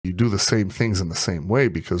you do the same things in the same way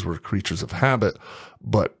because we're creatures of habit,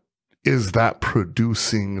 but is that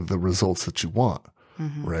producing the results that you want?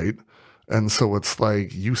 Right? And so it's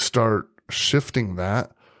like you start shifting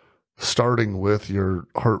that, starting with your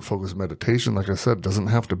heart focused meditation. Like I said, doesn't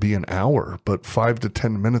have to be an hour, but 5 to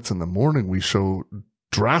 10 minutes in the morning, we show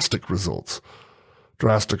drastic results,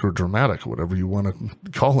 drastic or dramatic, whatever you want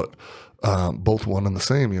to call it. Both one and the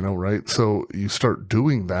same, right? So you start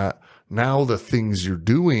doing that. Now the things you're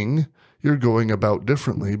doing, you're going about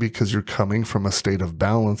differently because you're coming from a state of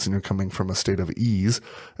balance and you're coming from a state of ease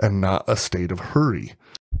and not a state of hurry.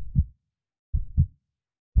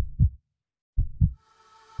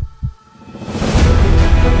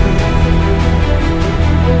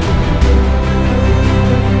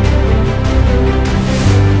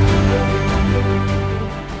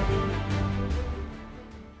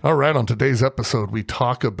 All right, on today's episode, we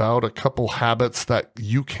talk about a couple habits that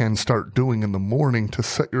you can start doing in the morning to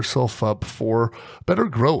set yourself up for better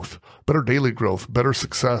growth, better daily growth, better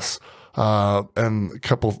success. And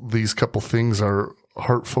these couple things are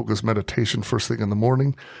heart-focused meditation first thing in the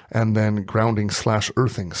morning and then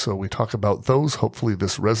grounding/earthing. So we talk about those. Hopefully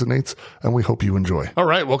this resonates and we hope you enjoy. All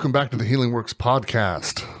right, welcome back to the Healing Works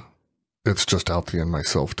podcast. It's just Altee and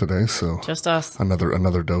myself today, so just us.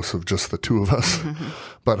 Another dose of just the two of us,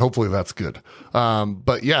 but hopefully that's good.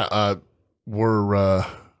 But yeah, we're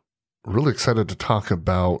really excited to talk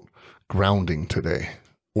about grounding today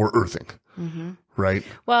or earthing, right?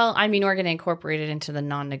 Well, I mean, we're going to incorporate it into the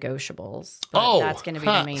non-negotiables. But that's going to be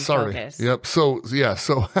the main focus. Yep. So yeah,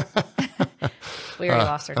 we already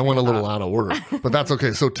lost our. I went a little out of order, but that's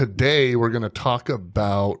okay. So today we're going to talk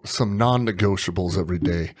about some non-negotiables every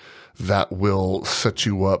day that will set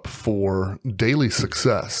you up for daily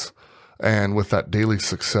success. And with that daily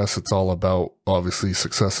success, it's all about, obviously,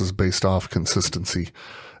 success is based off consistency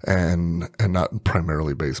and not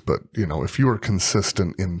primarily based, but if you are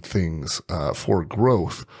consistent in things for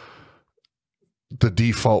growth, the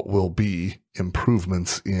default will be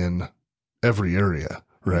improvements in every area,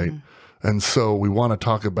 right? And so we want to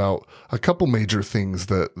talk about a couple major things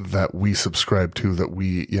that we subscribe to, that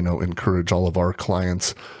we, encourage all of our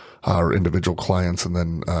clients, our individual clients, and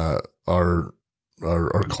then our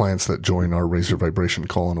clients that join our Raise Your Vibration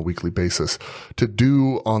call on a weekly basis to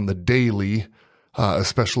do on the daily,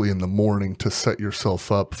 especially in the morning, to set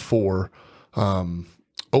yourself up for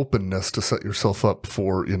openness, to set yourself up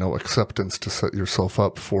for, acceptance, to set yourself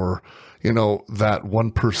up for, that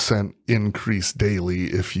 1% increase daily.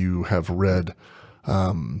 If you have read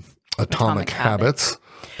Atomic Habits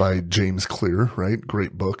by James Clear, right?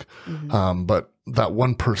 Great book. But that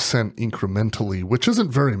 1% incrementally, which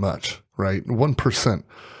isn't very much, right? 1%,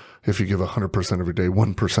 if you give 100% every day,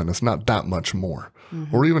 1% is not that much more.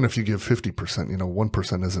 Or even if you give 50%,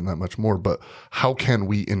 1% isn't that much more. But how can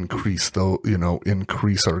we increase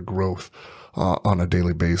increase our growth on a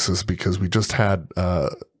daily basis? Because we just had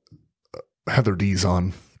Heather D's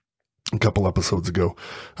on a couple episodes ago,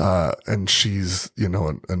 and she's,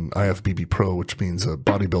 an IFBB pro, which means a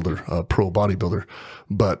bodybuilder, a pro bodybuilder.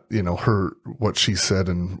 But, what she said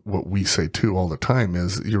and what we say too all the time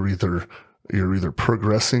is you're either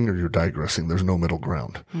progressing or you're digressing. There's no middle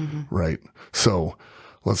ground, right? So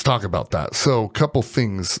let's talk about that. So a couple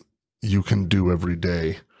things you can do every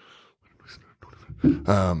day,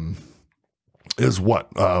 is what?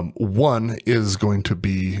 One is going to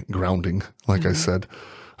be grounding. Like I said,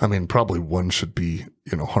 I mean, probably one should be,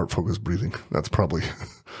 heart-focused breathing. That's probably,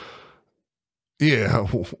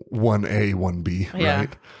 1A, 1B, right?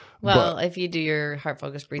 Well, if you do your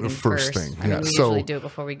heart-focused breathing first thing, we usually do it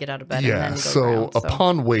before we get out of bed. Yeah, and then go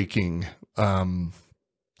upon waking,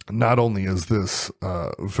 not only is this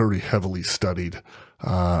very heavily studied,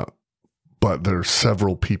 but there's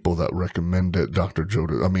several people that recommend it. Dr. Joe,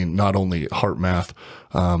 not only Heart Math,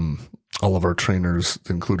 all of our trainers,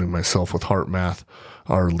 including myself with Heart Math,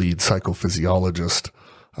 our lead psychophysiologist,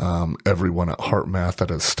 everyone at Heart Math that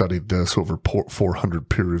has studied this, over 400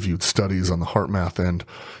 peer-reviewed studies on the Heart Math end.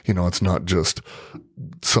 It's not just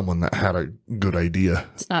someone that had a good idea.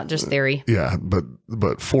 It's not just theory. Yeah,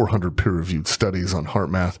 but 400 peer-reviewed studies on Heart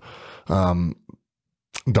Math.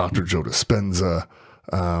 Dr. Joe Dispenza,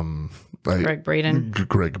 Greg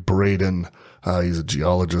Braden, he's a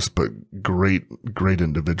geologist, but great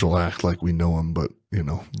individual. Act like we know him, but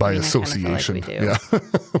by association. I feel like we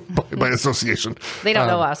do. by association. They don't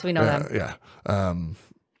know us. We know them. Yeah.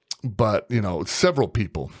 But several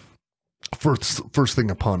people. First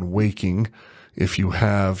thing upon waking, if you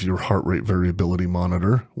have your heart rate variability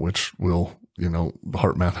monitor, which will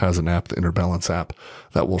HeartMath has an app, the Inner Balance app,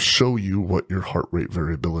 that will show you what your heart rate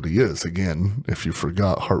variability is. Again, if you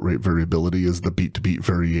forgot, heart rate variability is the beat to beat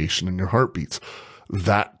variation in your heartbeats.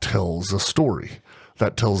 That tells a story.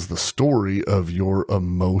 That tells the story of your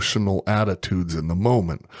emotional attitudes in the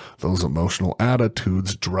moment. Those emotional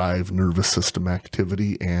attitudes drive nervous system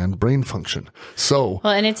activity and brain function. So,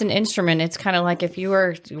 well, and it's an instrument. It's kind of like if you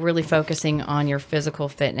are really focusing on your physical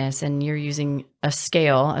fitness and you're using a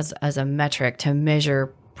scale as a metric to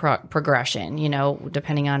measure progression,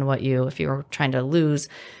 depending on if you're trying to lose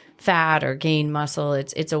fat or gain muscle,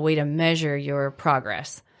 it's a way to measure your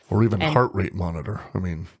progress. Or even heart rate monitor. I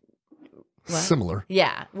mean, similar.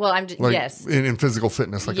 Yeah. Well, yes. In physical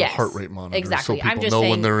fitness, like a heart rate monitor. Exactly. So people know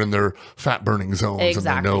when they're in their fat burning zones.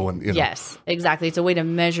 Exactly. And they know. Yes, exactly. It's a way to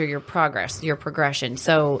measure your progress, your progression.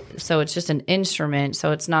 So it's just an instrument.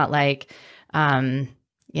 So it's not like,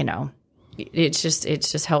 it's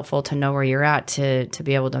just helpful to know where you're at to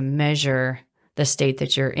be able to measure the state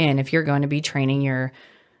that you're in. If you're going to be training your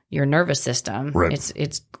nervous system, right.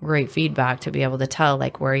 It's great feedback to be able to tell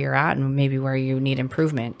like where you're at and maybe where you need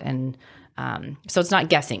improvement. And so it's not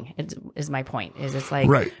guessing is my point. It's like,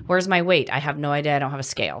 right. Where's my weight? I have no idea. I don't have a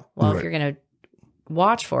scale. Well, if you're going to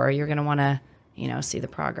watch for it, you're going to want to, see the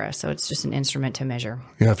progress. So it's just an instrument to measure.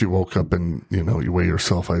 Yeah. If you woke up and, you weigh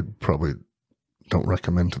yourself, I probably don't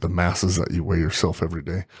recommend to the masses that you weigh yourself every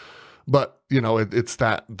day. But, it's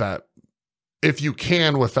that if you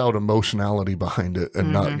can without emotionality behind it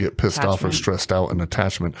and not get pissed off or stressed out and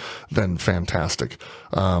attachment, then fantastic.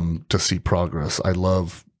 To see progress. I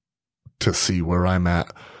love to see where I'm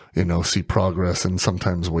at, see progress. And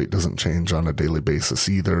sometimes weight doesn't change on a daily basis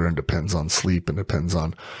either. And depends on sleep and depends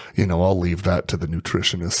on, I'll leave that to the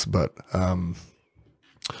nutritionists,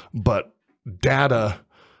 but data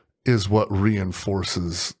is what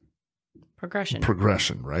reinforces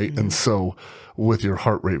progression, right? Mm-hmm. And so with your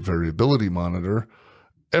heart rate variability monitor,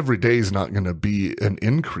 every day is not going to be an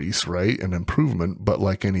increase, right? An improvement, but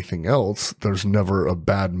like anything else, there's never a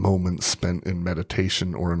bad moment spent in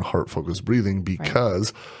meditation or in heart focused breathing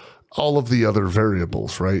because all of the other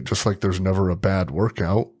variables, right? Just like there's never a bad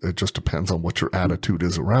workout. It just depends on what your attitude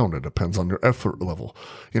is around it. It depends on your effort level.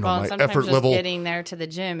 My effort level, getting there to the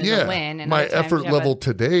gym is a win. And my effort level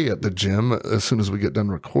today at the gym, as soon as we get done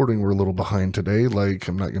recording, we're a little behind today. Like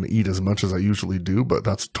I'm not going to eat as much as I usually do, but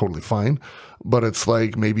that's totally fine. But it's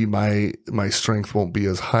like maybe my strength won't be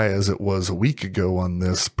as high as it was a week ago on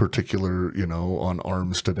this particular, on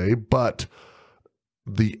arms today, but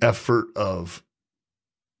the effort of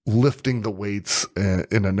lifting the weights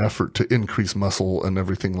in an effort to increase muscle and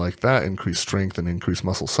everything like that, increase strength and increase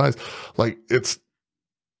muscle size, like it's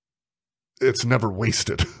never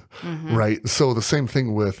wasted, right? So the same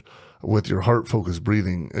thing with your heart focused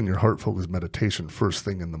breathing and your heart focused meditation first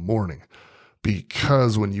thing in the morning,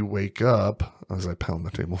 because when you wake up, as I pound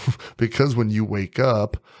the table, because when you wake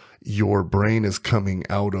up, your brain is coming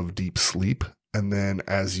out of deep sleep. And then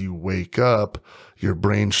as you wake up, your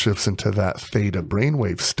brain shifts into that theta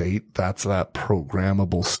brainwave state. That's that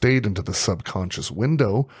programmable state into the subconscious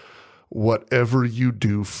window. Whatever you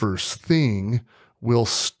do first thing will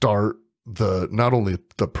start not only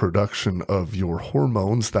the production of your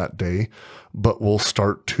hormones that day, but will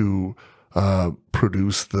start to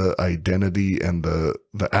produce the identity and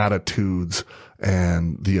the attitudes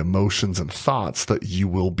and the emotions and thoughts that you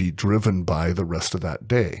will be driven by the rest of that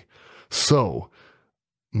day. So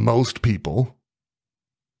most people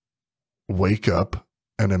wake up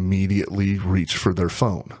and immediately reach for their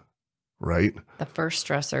phone, right? The first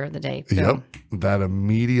stressor of the day. Yep. That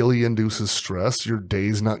immediately induces stress. Your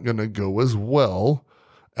day's not going to go as well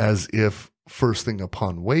as if first thing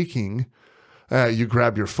upon waking, you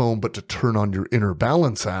grab your phone, but to turn on your Inner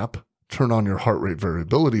Balance app, turn on your heart rate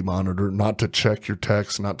variability monitor, not to check your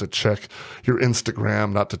texts, not to check your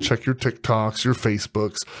Instagram, not to check your TikToks, your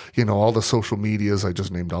Facebooks, all the social medias. I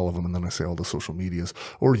just named all of them. And then I say all the social medias,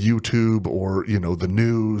 or YouTube, or, the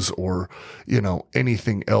news, or,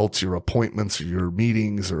 anything else, your appointments, or your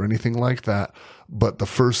meetings, or anything like that. But the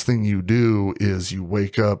first thing you do is you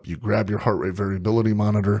wake up, you grab your heart rate variability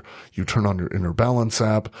monitor, you turn on your Inner Balance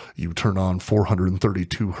app, you turn on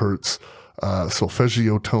 432 hertz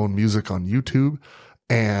solfeggio tone music on YouTube,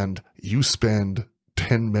 and you spend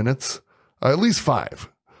 10 minutes, at least 5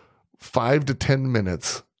 to 10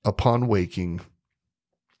 minutes upon waking,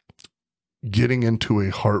 getting into a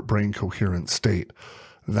heart-brain coherent state.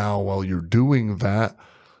 Now, while you're doing that,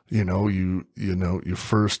 you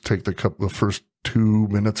first take the first 2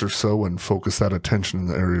 minutes or so and focus that attention in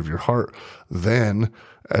the area of your heart. Then,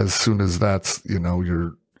 as soon as that's,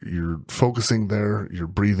 you're focusing there, you're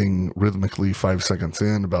breathing rhythmically 5 seconds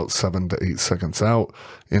in, about 7 to 8 seconds out,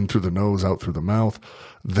 in through the nose, out through the mouth.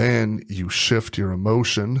 Then you shift your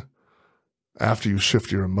emotion. After you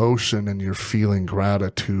shift your emotion and you're feeling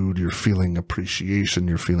gratitude, you're feeling appreciation,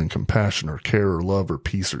 you're feeling compassion or care or love or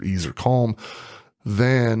peace or ease or calm,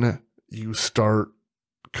 then you start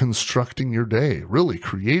constructing your day, really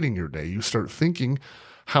creating your day. You start thinking,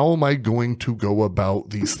 how am I going to go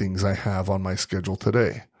about these things I have on my schedule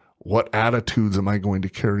today? What attitudes am I going to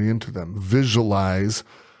carry into them? Visualize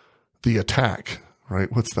the attack, right?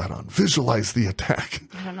 What's that on? Visualize the attack.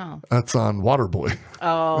 I don't know. That's on Waterboy.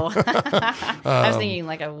 Oh, I was thinking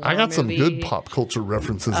like a war I got movie. some good pop culture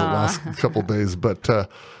references the last couple days, but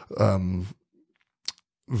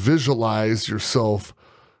visualize yourself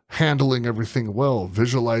handling everything well.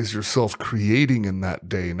 Visualize yourself creating in that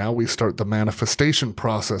day. Now we start the manifestation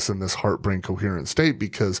process in this heart-brain coherent state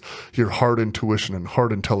because your heart intuition and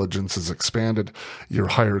heart intelligence is expanded. Your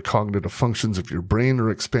higher cognitive functions of your brain are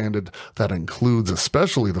expanded. That includes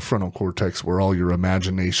especially the frontal cortex, where all your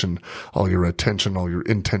imagination, all your attention, all your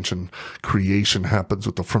intention creation happens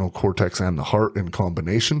with the frontal cortex and the heart in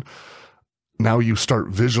combination. Now you start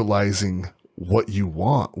visualizing what you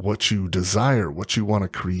want, what you desire, what you want to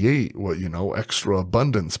create, what, extra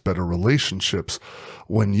abundance, better relationships.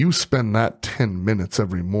 When you spend that 10 minutes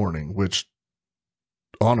every morning, which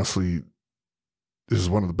honestly is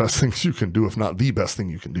one of the best things you can do, if not the best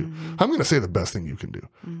thing you can do. Mm-hmm. I'm going to say the best thing you can do,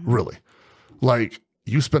 really. Like,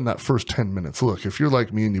 you spend that first 10 minutes. Look, if you're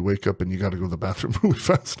like me and you wake up and you got to go to the bathroom really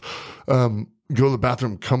fast, go to the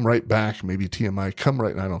bathroom, come right back, maybe TMI, come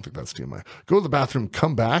right, and I don't think that's TMI. Go to the bathroom,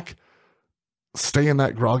 come back, stay in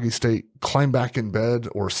that groggy state, climb back in bed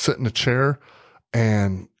or sit in a chair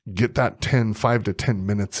and get that 5 to 10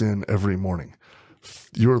 minutes in every morning.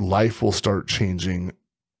 Your life will start changing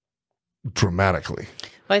dramatically.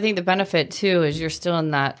 Well, I think the benefit too is you're still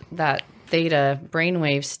in that theta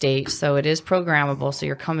brainwave state. So it is programmable. So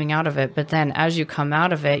you're coming out of it. But then as you come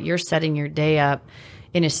out of it, you're setting your day up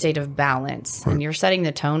in a state of balance, right. And you're setting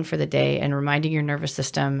the tone for the day and reminding your nervous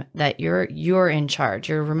system that you're in charge.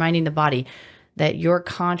 You're reminding the body that your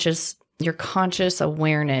conscious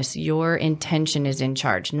awareness, your intention is in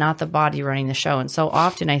charge, not the body running the show. And so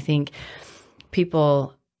often I think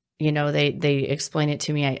people, they explain it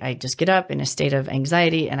to me. I just get up in a state of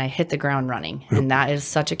anxiety and I hit the ground running. Yep. And that is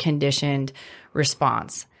such a conditioned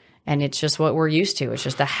response. And it's just what we're used to. It's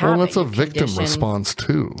just a habit. Well, it's a victim response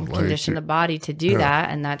too. Condition the body to do that.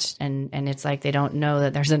 And and it's like they don't know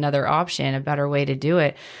that there's another option, a better way to do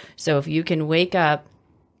it. So if you can wake up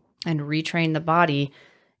and retrain the body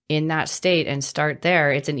in that state and start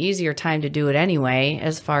there, it's an easier time to do it anyway,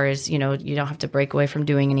 as far as, you don't have to break away from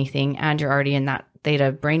doing anything and you're already in that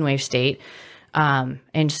theta brainwave state.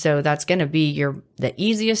 And so that's going to be the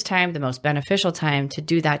easiest time, the most beneficial time to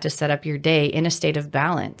do that, to set up your day in a state of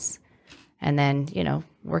balance and then,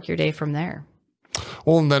 work your day from there.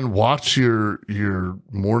 Well, and then watch your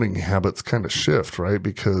morning habits kind of shift, right?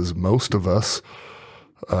 Because most of us,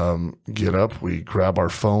 get up, we grab our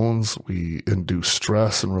phones, we induce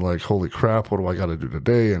stress, and we're like, holy crap, what do I got to do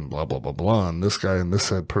today? And blah, blah, blah, blah. And this guy and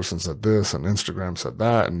this person said this, and Instagram said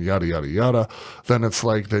that, and yada, yada, yada. Then it's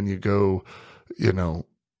like, then you go,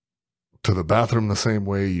 to the bathroom the same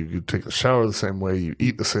way, you take the shower the same way, you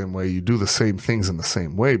eat the same way, you do the same things in the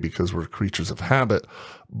same way because we're creatures of habit.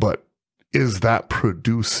 But is that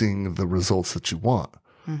producing the results that you want?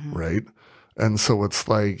 Mm-hmm. Right? And so it's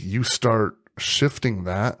like you start shifting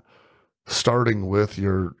that, starting with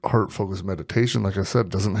your heart focused meditation. Like I said,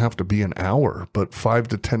 it doesn't have to be an hour, but 5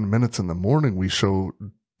 to 10 minutes in the morning, we show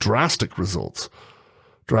drastic results,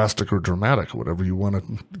 drastic or dramatic, whatever you want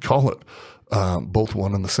to call it. Both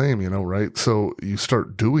one and the same, right? So you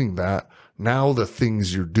start doing that. Now the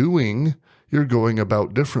things you're doing, you're going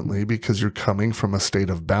about differently because you're coming from a state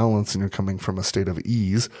of balance and you're coming from a state of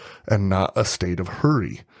ease and not a state of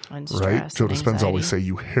hurry. Right? Joe Dispenza always say,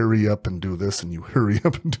 you hurry up and do this and you hurry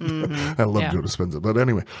up and do that. I love Joe Dispenza. But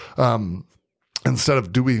anyway, instead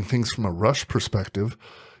of doing things from a rush perspective,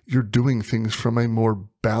 you're doing things from a more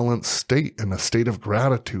balanced state, and a state of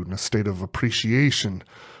gratitude and a state of appreciation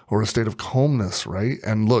or a state of calmness, right?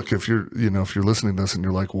 And look, if you're listening to this and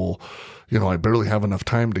you're like, well, I barely have enough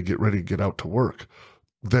time to get ready to get out to work,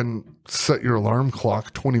 then set your alarm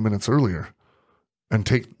clock 20 minutes earlier and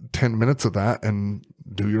take 10 minutes of that and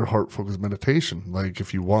do your heart focused meditation. Like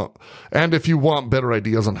if you want better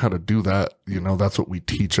ideas on how to do that, that's what we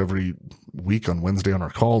teach every week on Wednesday on our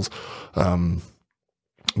calls.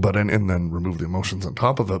 But and then remove the emotions on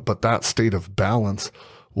top of it. But that state of balance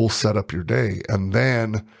will set up your day. And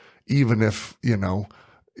then even if,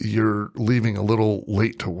 you're leaving a little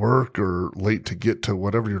late to work or late to get to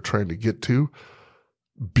whatever you're trying to get to,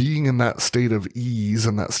 being in that state of ease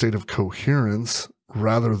and that state of coherence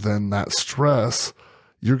rather than that stress,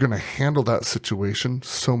 you're going to handle that situation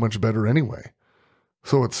so much better anyway.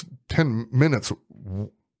 So it's 10 minutes.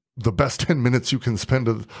 The best 10 minutes you can spend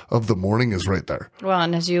of the morning is right there. Well,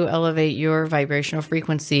 and as you elevate your vibrational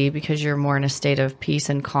frequency, because you're more in a state of peace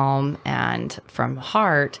and calm and from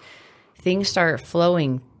heart, things start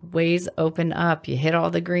flowing. Ways open up. You hit all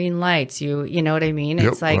the green lights. You know what I mean?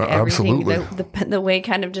 Yep, It's like everything, absolutely. the way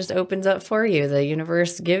kind of just opens up for you. The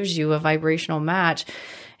universe gives you a vibrational match.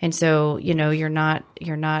 And so, you're not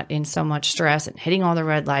in so much stress and hitting all the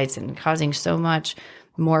red lights and causing so much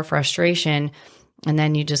more frustration. And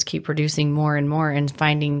then you just keep producing more and more and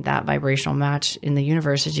finding that vibrational match in the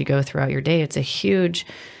universe as you go throughout your day. It's a huge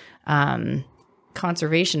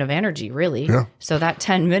conservation of energy, really. Yeah. So that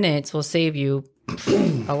 10 minutes will save you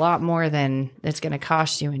a lot more than it's going to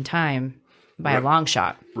cost you in time by a long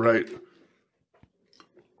shot. Right.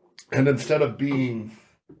 And instead of being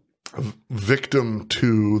a victim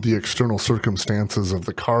to the external circumstances of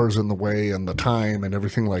the cars in the way and the time and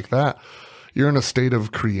everything like that, you're in a state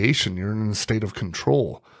of creation. You're in a state of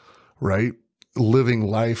control, right? Living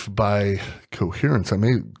life by coherence. I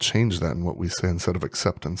may change that in what we say instead of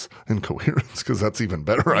acceptance and coherence, because that's even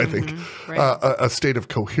better, I think. Right. A state of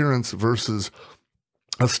coherence versus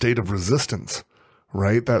a state of resistance,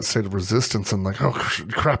 right? That state of resistance and like, oh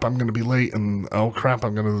crap, I'm going to be late, and oh crap,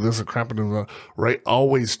 I'm going to do this, and crap, I'm going to do that, right?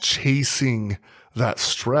 Always chasing that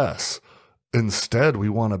stress. Instead, we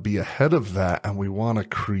want to be ahead of that, and we want to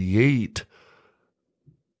create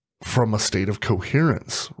from a state of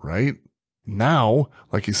coherence, right? Now,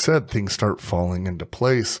 like you said, things start falling into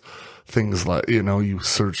place. Things like, you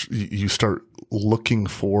start looking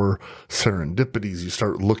for serendipities. You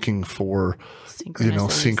start looking for,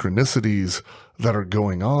 synchronicities that are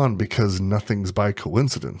going on because nothing's by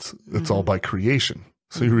coincidence. It's all by creation.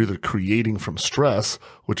 So you're either creating from stress,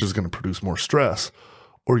 which is going to produce more stress,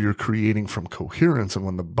 or you're creating from coherence. And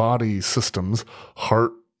when the body systems,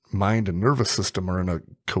 heart, mind, and nervous system are in a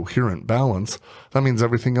coherent balance, that means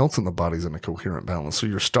everything else in the body's in a coherent balance. So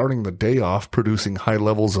you're starting the day off producing high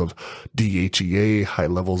levels of DHEA, high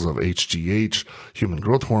levels of HGH, human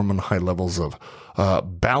growth hormone, high levels of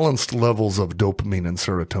balanced levels of dopamine and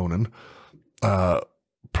serotonin,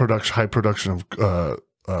 high production of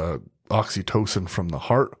oxytocin from the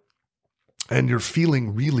heart. And you're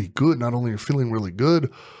feeling really good. Not only you're feeling really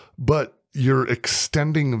good, but you're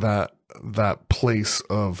extending that place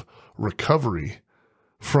of recovery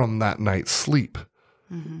from that night's sleep.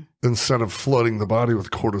 Instead of flooding the body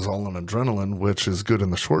with cortisol and adrenaline, which is good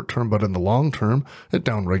in the short term, but in the long term, it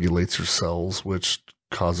downregulates your cells, which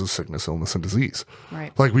causes sickness, illness, and disease.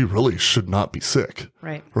 Right. Like, we really should not be sick.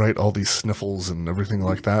 Right. Right. All these sniffles and everything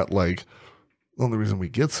like that. Like, the only reason we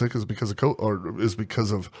get sick is because of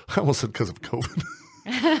I almost said because of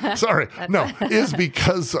COVID. Sorry. No, is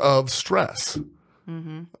because of stress.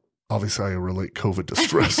 Obviously, I relate COVID to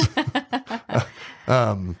stress.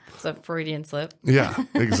 It's a Freudian slip. Yeah,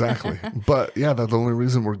 exactly. But yeah, the only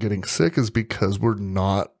reason we're getting sick is because we're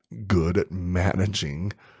not good at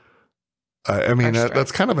managing. I mean,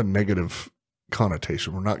 that's kind of a negative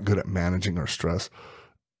connotation. We're not good at managing our stress.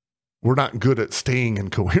 We're not good at staying in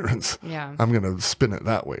coherence. Yeah. I'm going to spin it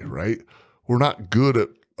that way, right? We're not good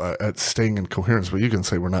at staying in coherence, but you can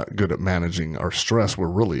say we're not good at managing our stress. We're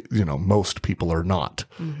really, most people are not,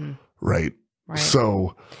 right? Right.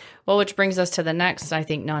 So, well, which brings us to the next, I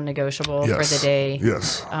think, non-negotiable for the day.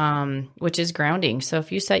 Yes. Which is grounding. So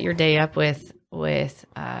if you set your day up with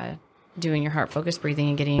doing your heart focused breathing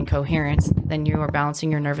and getting in coherence, then you are balancing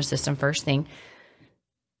your nervous system first thing.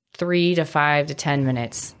 3 to 5 to 10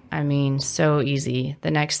 minutes. I mean, so easy.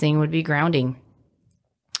 The next thing would be grounding.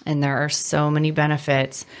 And there are so many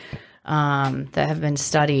benefits that have been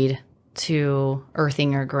studied to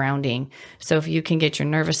earthing or grounding. So if you can get your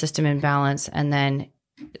nervous system in balance and then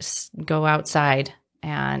go outside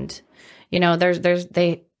and,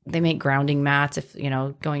 they make grounding mats if,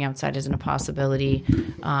 going outside isn't a possibility.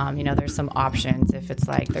 There's some options if it's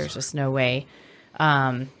like, there's just no way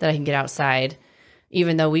that I can get outside.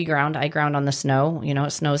 Even though I ground on the snow.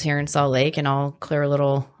 It snows here in Salt Lake, and I'll clear a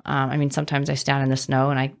little. Sometimes I stand in the snow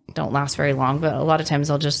and I don't last very long, but a lot of times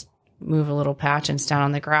I'll just move a little patch and stand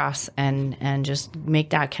on the grass and just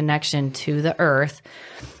make that connection to the earth.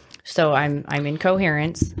 So I'm in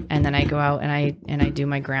coherence, and then I go out and I do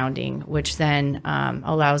my grounding, which then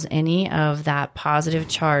allows any of that positive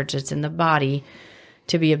charge that's in the body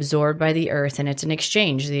to be absorbed by the earth, and it's an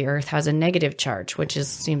exchange. The earth has a negative charge, which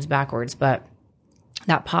seems backwards, but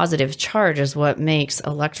that positive charge is what makes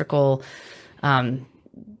electrical,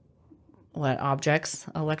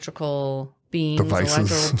 electrical beings,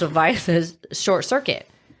 electrical devices short circuit,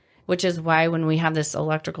 which is why when we have this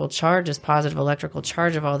electrical charge, this positive electrical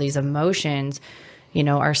charge of all these emotions,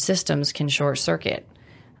 our systems can short circuit.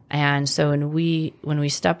 And so when we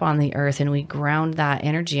step on the earth and we ground that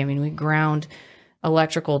energy, we ground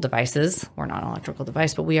electrical devices. We're not an electrical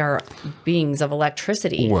device, but we are beings of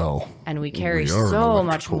electricity. Well, and we carry so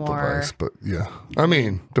much more. Device, but yeah,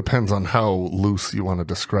 depends on how loose you want to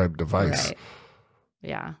describe device. Right.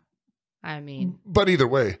 Yeah. But either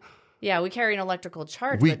way. Yeah, we carry an electrical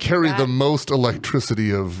charge. We carry the most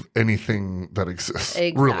electricity of anything that exists.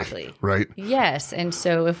 Exactly. Really, right? Yes. And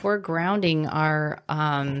so if we're grounding our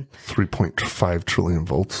 3.5 trillion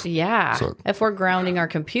volts. Yeah. So, if we're grounding our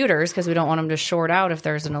computers because we don't want them to short out if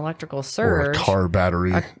there's an electrical surge. Or a car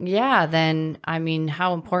battery. Then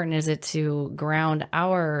how important is it to ground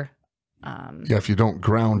our if you don't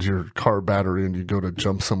ground your car battery and you go to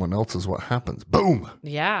jump someone else's, what happens? Boom.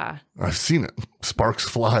 Yeah. I've seen it. Sparks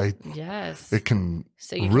fly. Yes. It can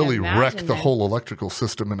really wreck the whole electrical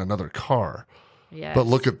system in another car. Yes. But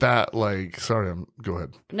look at that. Go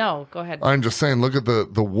ahead. No, go ahead. I'm just saying, look at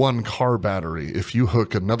the one car battery. If you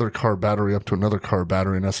hook another car battery up to another car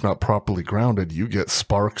battery and that's not properly grounded, you get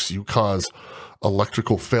sparks. You cause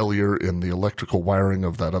electrical failure in the electrical wiring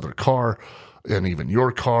of that other car and even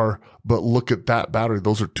your car. But look at that battery.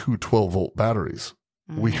 Those are two 12-volt batteries.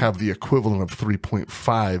 Mm-hmm. We have the equivalent of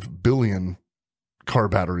 3.5 billion car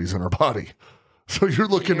batteries in our body. So you're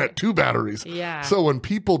looking at two batteries. Yeah. So when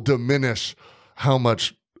people diminish how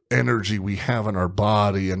much energy we have in our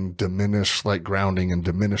body and diminish grounding and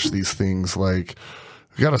diminish these things, we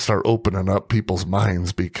got to start opening up people's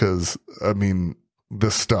minds because,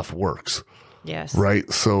 this stuff works. Yes.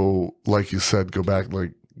 Right? So like you said, go back,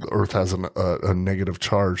 the Earth has a negative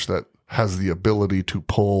charge that has the ability to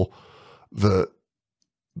pull the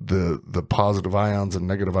positive ions and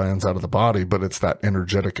negative ions out of the body, but it's that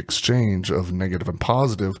energetic exchange of negative and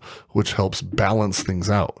positive which helps balance things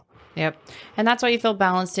out. Yep. And that's why you feel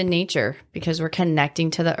balanced in nature, because we're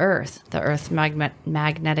connecting to the Earth's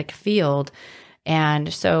magnetic field.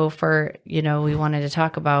 And so we wanted to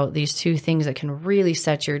talk about these two things that can really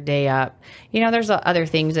set your day up. There's other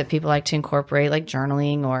things that people like to incorporate, like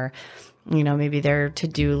journaling or, maybe their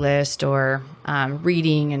to-do list or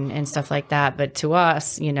reading and stuff like that. But to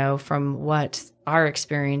us, from what our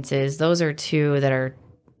experience is, those are two that are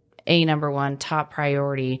number one top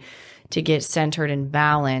priority to get centered and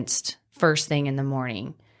balanced first thing in the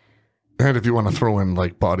morning. And if you want to throw in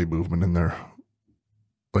body movement in there,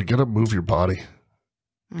 get up, move your body,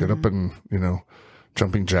 get up and,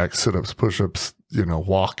 jumping jacks, sit-ups, push-ups,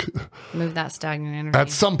 walk. Move that stagnant energy. At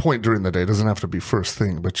some point during the day, it doesn't have to be first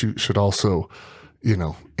thing, but you should also,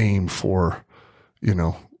 aim for,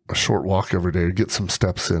 a short walk every day, get some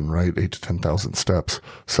steps in, right? 8 to 10,000 steps,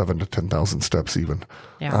 7 to 10,000 steps even.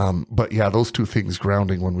 Yeah. But yeah, those two things,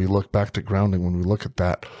 grounding, when we look back to grounding, when we look at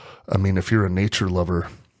that, if you're a nature lover,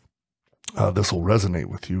 this will resonate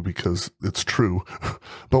with you because it's true.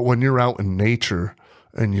 But when you're out in nature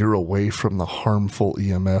and you're away from the harmful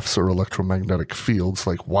EMFs or electromagnetic fields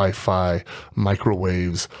like Wi-Fi,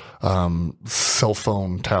 microwaves, cell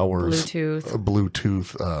phone towers,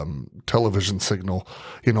 Bluetooth, television signal,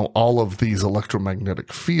 all of these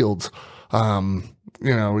electromagnetic fields, we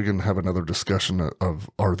can have another discussion of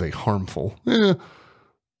are they harmful?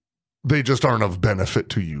 They just aren't of benefit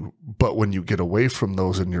to you. But when you get away from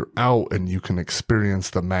those and you're out and you can experience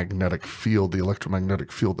the magnetic field, the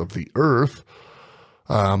electromagnetic field of the Earth,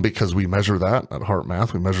 because we measure that at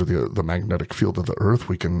HeartMath, we measure the magnetic field of the Earth.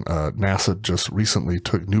 We can, NASA just recently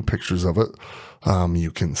took new pictures of it. You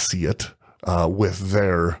can see it, with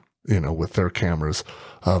their cameras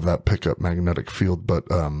of that pickup magnetic field, but,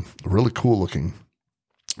 really cool looking.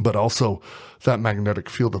 But also that magnetic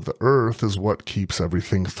field of the Earth is what keeps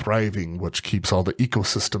everything thriving, which keeps all the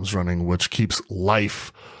ecosystems running, which keeps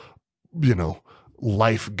life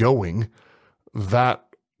going. That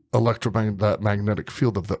magnetic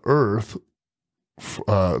field of the Earth,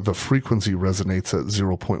 the frequency resonates at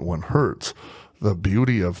 0.1 hertz. The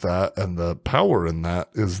beauty of that and the power in that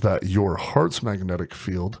is that your heart's magnetic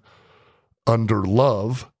field under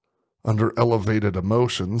love, under elevated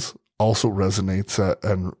emotions, also resonates at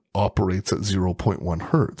and operates at 0.1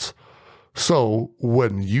 hertz. So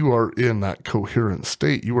when you are in that coherent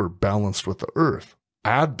state, you are balanced with the Earth.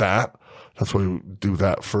 Add that. That's why we do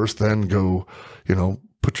that first. Then go,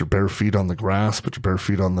 put your bare feet on the grass, put your bare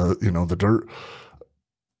feet on the, the dirt.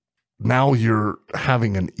 now you're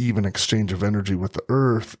having an even exchange of energy with the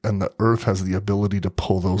earth, and the earth has the ability to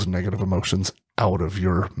pull those negative emotions out of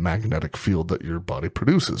your magnetic field that your body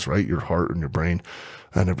produces, right? Your heart and your brain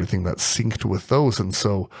and everything that's synced with those. And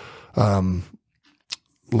so,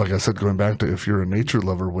 like I said, going back to if you're a nature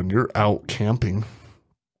lover, when you're out camping,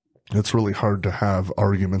 it's really hard to have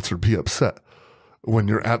arguments or be upset. When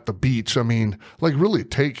you're at the beach, I mean, like really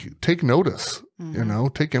take notice, you know,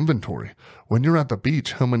 take inventory. When you're at the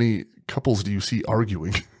beach, how many couples do you see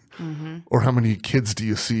arguing? Or how many kids do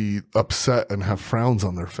you see upset and have frowns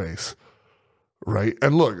on their face? Right?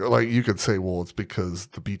 And look, like you could say, well, it's because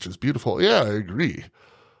the beach is beautiful. Yeah, I agree.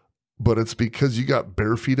 But it's because you got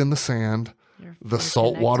bare feet in the sand. The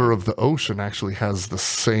salt water of the ocean actually has the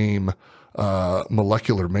same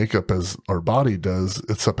molecular makeup as our body does,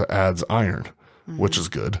 except it adds iron, which is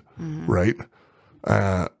good, right?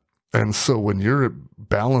 And so when you're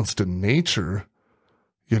balanced in nature,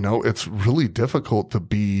 you know, it's really difficult to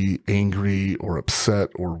be angry or upset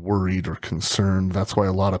or worried or concerned. That's why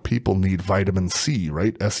a lot of people need vitamin C,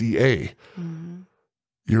 right? SEA.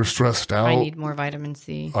 You're stressed out. I need more vitamin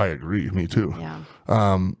C. I agree. Me too. Yeah.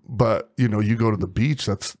 But you know, you go to the beach,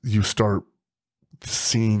 you start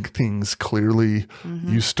seeing things clearly.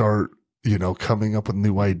 You start, you know, coming up with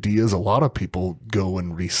new ideas. A lot of people go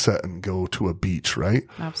and reset and go to a beach, right?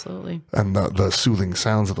 Absolutely. And the soothing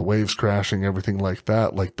sounds of the waves crashing, everything like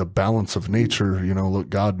that, like the balance of nature, you know, look,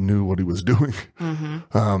 God knew what he was doing.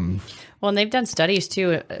 Well, and they've done studies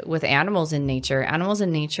too with animals in nature. Animals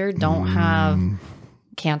in nature don't have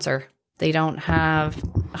cancer. They don't have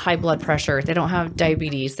high blood pressure. They don't have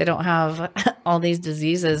diabetes. They don't have all these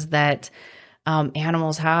diseases that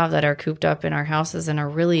animals have that are cooped up in our houses and are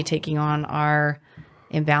really taking on our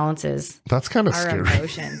imbalances. That's kind of our scary.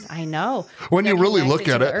 Emotions. I know. When you really look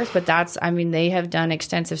at it. Earth, but they have done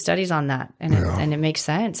extensive studies on that, and and it makes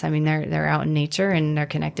sense. I mean, they're out in nature and they're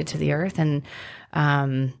connected to the earth, and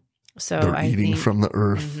so they're eating from the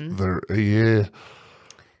earth.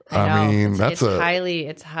 I mean, it's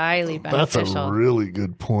highly beneficial. That's a really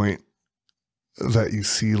good point that you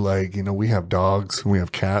see, like, you know, we have dogs and we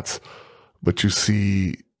have cats, but you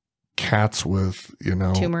see cats with, you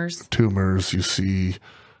know, tumors. You see,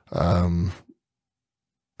 in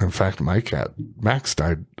fact, my cat, Max,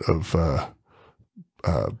 died of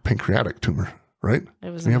pancreatic tumor, right? It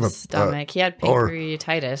was in his stomach. He had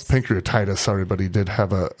pancreatitis. Pancreatitis, sorry, but he did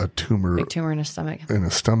have a tumor. Big tumor in his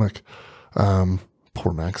stomach.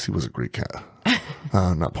 Poor Max, he was a great cat.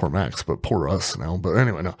 Not poor Max, but poor us now. But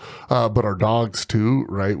anyway, no. But our dogs too,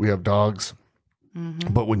 right? We have dogs.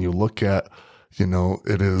 But when you look at, you know,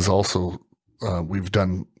 it is also, we've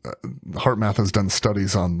done, HeartMath has done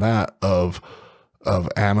studies on that of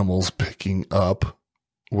animals picking up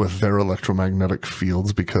with their electromagnetic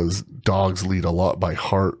fields, because dogs lead a lot by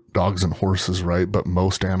heart, dogs and horses, right? But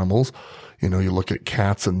most animals, you know, you look at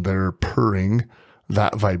cats and their purring,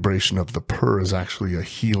 that vibration of the purr is actually a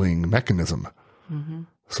healing mechanism.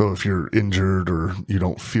 So if you're injured or you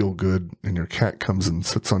don't feel good and your cat comes and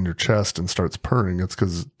sits on your chest and starts purring, it's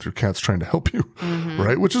because your cat's trying to help you,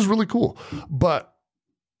 right? Which is really cool. But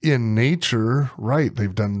in nature, right,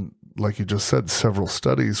 they've done, like you just said, several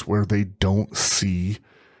studies where they don't see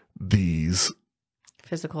these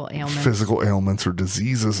physical ailments or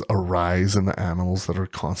diseases arise in the animals that are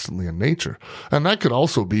constantly in nature. And that could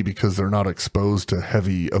also be because they're not exposed to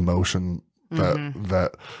heavy emotion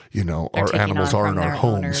that you know, our animals are in our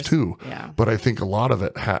homes too. Yeah. But I think a lot of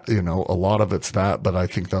it, you know, a lot of it's that, but I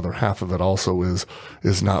think the other half of it also is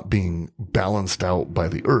not being balanced out by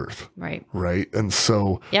the earth. Right. Right. And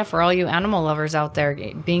so, yeah, for all you animal lovers out there,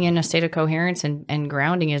 being in a state of coherence and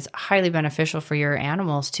grounding is highly beneficial for your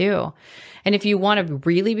animals too. And if you want to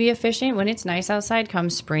really be efficient, when it's nice outside, come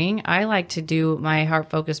spring, I like to do my heart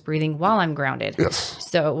focused breathing while I'm grounded. Yes.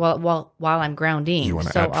 So while I'm grounding. You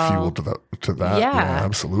want to add fuel to that? Yeah,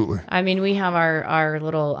 absolutely. I mean, we have our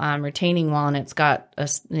little retaining wall, and it's got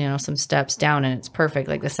some steps down, and it's perfect.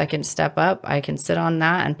 Like the second step up, I can sit on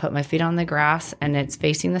that and put my feet on the grass, and it's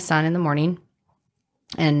facing the sun in the morning.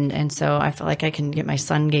 And so I feel like I can get my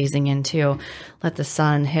sun gazing in too. Let the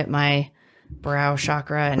sun hit my brow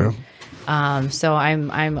chakra, and so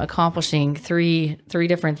I'm accomplishing three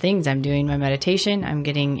different things. I'm doing my meditation, I'm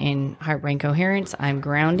getting in heart brain coherence, I'm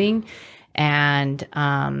grounding, and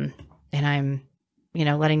I'm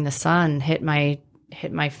letting the sun hit my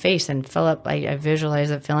face and fill up. I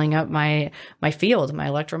visualize it filling up my field, my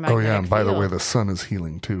electromagnetic and by the way, the sun is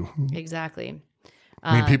healing too. Exactly.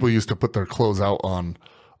 I mean, people used to put their clothes out on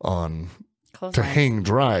to hang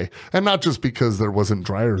dry, and not just because there wasn't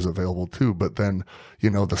dryers available too, but then,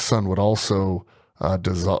 the sun would also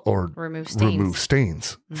remove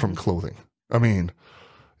stains from clothing. I mean,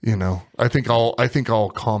 I think all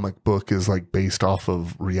comic book is like based off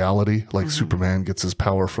of reality. Like Superman gets his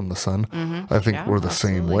power from the sun. I think we're the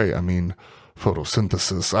same way. I mean,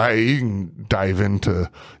 photosynthesis. You can dive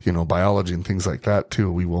into, biology and things like that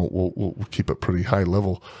too. We'll keep it pretty high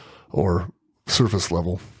level or surface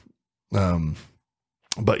level.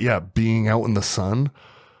 But yeah, being out in the sun,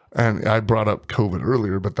 and I brought up COVID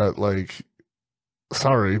earlier, but that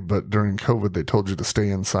sorry, but during COVID, they told you to stay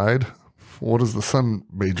inside. What does the sun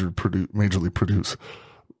majorly produce?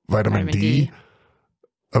 Vitamin D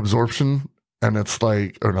absorption. And it's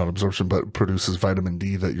or not absorption, but produces vitamin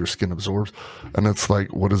D that your skin absorbs. And it's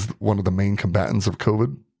what is one of the main combatants of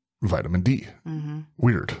COVID? Vitamin D.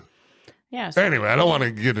 Weird. Yeah. So anyway, I don't want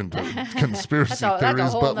to get into conspiracy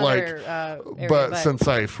theories, but since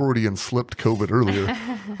I Freudian slipped COVID earlier,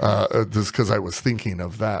 just because I was thinking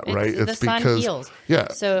of that, right? It's because sun heals. Yeah.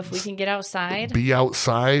 So if we can get outside, be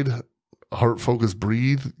outside, heart focus,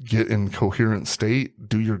 breathe, get in coherent state,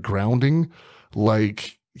 do your grounding,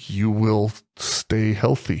 you will stay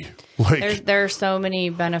healthy. There are so many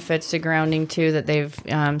benefits to grounding too that they've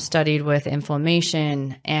studied with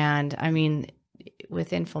inflammation, and I mean,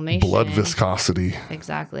 with inflammation, blood viscosity.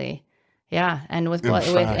 Exactly. Yeah, and with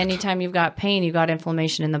anytime you've got pain, you've got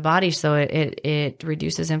inflammation in the body, so it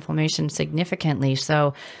reduces inflammation significantly.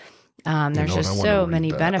 So there's just so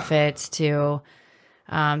many benefits to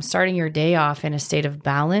starting your day off in a state of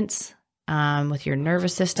balance with your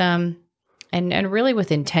nervous system. And really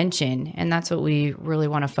with intention. And that's what we really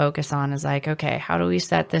want to focus on is okay, how do we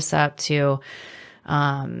set this up to,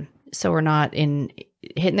 so we're not hitting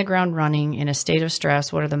the ground running in a state of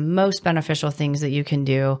stress? What are the most beneficial things that you can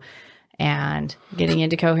do? And getting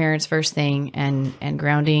into coherence first thing and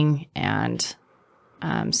grounding and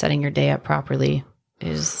setting your day up properly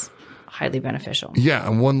is highly beneficial. Yeah.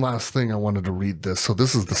 And one last thing, I wanted to read this. So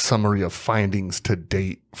this is the summary of findings to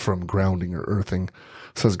date from grounding or earthing.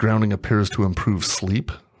 It says grounding appears to improve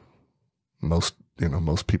sleep. Most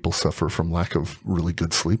people suffer from lack of really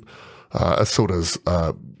good sleep. So does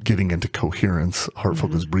getting into coherence, heart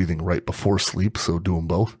focused breathing right before sleep. So do them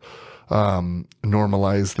both.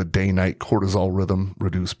 Normalize the day-night cortisol rhythm,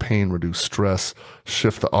 reduce pain, reduce stress,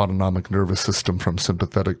 shift the autonomic nervous system from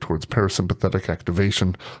sympathetic towards parasympathetic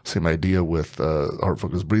activation. Same idea with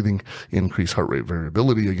heart-focused breathing, increase heart rate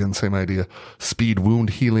variability. Again, same idea. Speed wound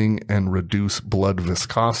healing and reduce blood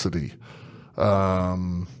viscosity.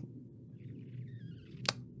 Let's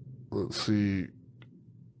see.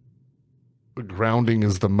 Grounding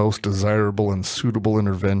is the most desirable and suitable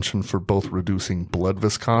intervention for both reducing blood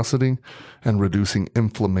viscosity and reducing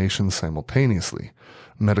inflammation simultaneously.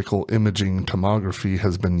 Medical imaging tomography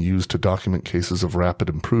has been used to document cases of rapid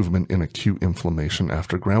improvement in acute inflammation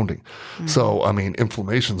after grounding. So, I mean,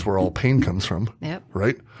 inflammation's where all pain comes from,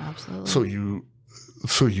 right? Absolutely.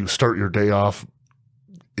 So you start your day off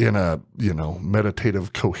in a,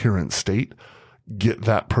 meditative, coherent state, get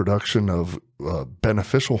that production of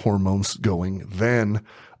beneficial hormones going, then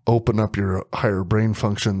open up your higher brain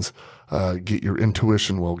functions, get your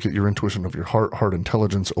intuition of your heart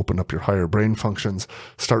intelligence, open up your higher brain functions,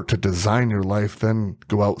 start to design your life, then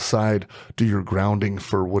go outside, do your grounding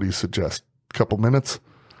for, what do you suggest? A couple minutes?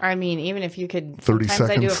 I mean, even if you could, 30 sometimes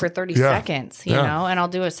seconds. I do it for 30 seconds, you know, and I'll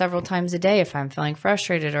do it several times a day if I'm feeling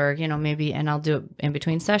frustrated or, maybe, and I'll do it in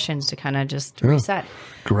between sessions to kind of just reset.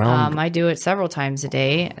 I do it several times a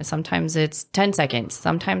day. Sometimes it's 10 seconds.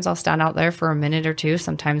 Sometimes I'll stand out there for a minute or two.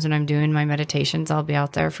 Sometimes when I'm doing my meditations, I'll be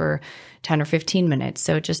out there for 10 or 15 minutes.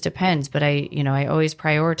 So it just depends. But I always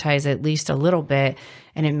prioritize at least a little bit,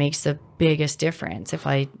 and it makes the biggest difference if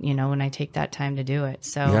I, when I take that time to do it.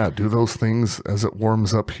 So yeah, do those things as it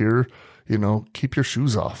warms up here, keep your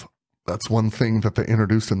shoes off. That's one thing that they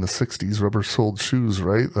introduced in the 60s, rubber-soled shoes,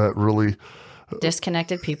 right? That really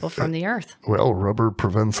disconnected people from the earth. Well, rubber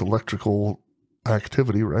prevents electrical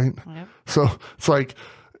activity, right? Yep. So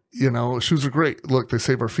it's shoes are great. Look, they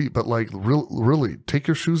save our feet, but really take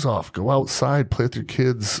your shoes off, go outside, play with your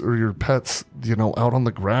kids or your pets, out on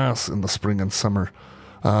the grass in the spring and summer.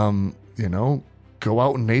 Go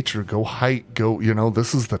out in nature, go hike,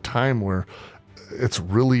 this is the time where it's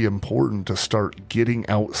really important to start getting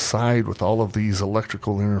outside with all of these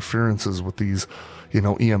electrical interferences with these,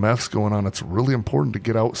 EMFs going on. It's really important to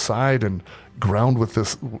get outside and ground with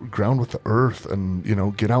the earth and,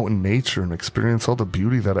 get out in nature and experience all the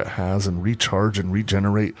beauty that it has and recharge and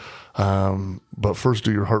regenerate. But first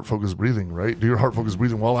do your heart focused breathing, right? Do your heart focused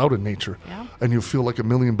breathing while out in nature and you'll feel like $1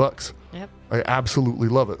 million. Yep. I absolutely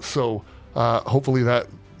love it. So, hopefully that,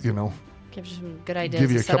 Gives you some good ideas.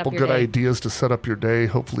 Give you to a set couple up your good day. ideas to set up your day.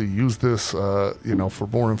 Hopefully use this, for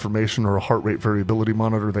more information or a heart rate variability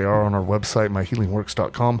monitor. They are on our website,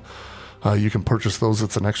 myhealingworks.com. You can purchase those.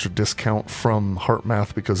 It's an extra discount from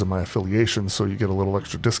HeartMath because of my affiliation, so you get a little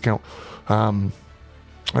extra discount.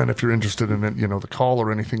 And if you're interested in it, the call or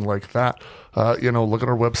anything like that, look at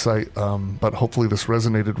our website. But hopefully this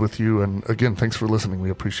resonated with you. And again, thanks for listening.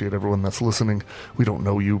 We appreciate everyone that's listening. We don't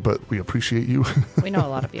know you, but we appreciate you. We know a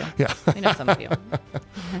lot of you. Yeah. We know some of you.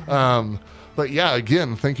 But yeah,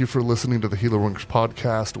 again, thank you for listening to the Healer Works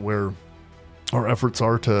podcast, where our efforts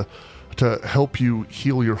are to help you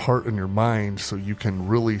heal your heart and your mind so you can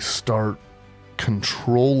really start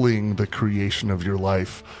controlling the creation of your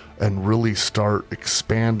life and really start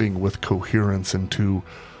expanding with coherence into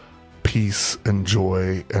peace and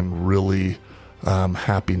joy and really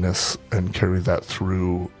happiness, and carry that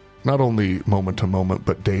through not only moment to moment,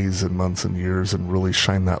 but days and months and years, and really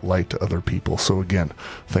shine that light to other people. So again,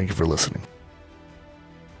 thank you for listening.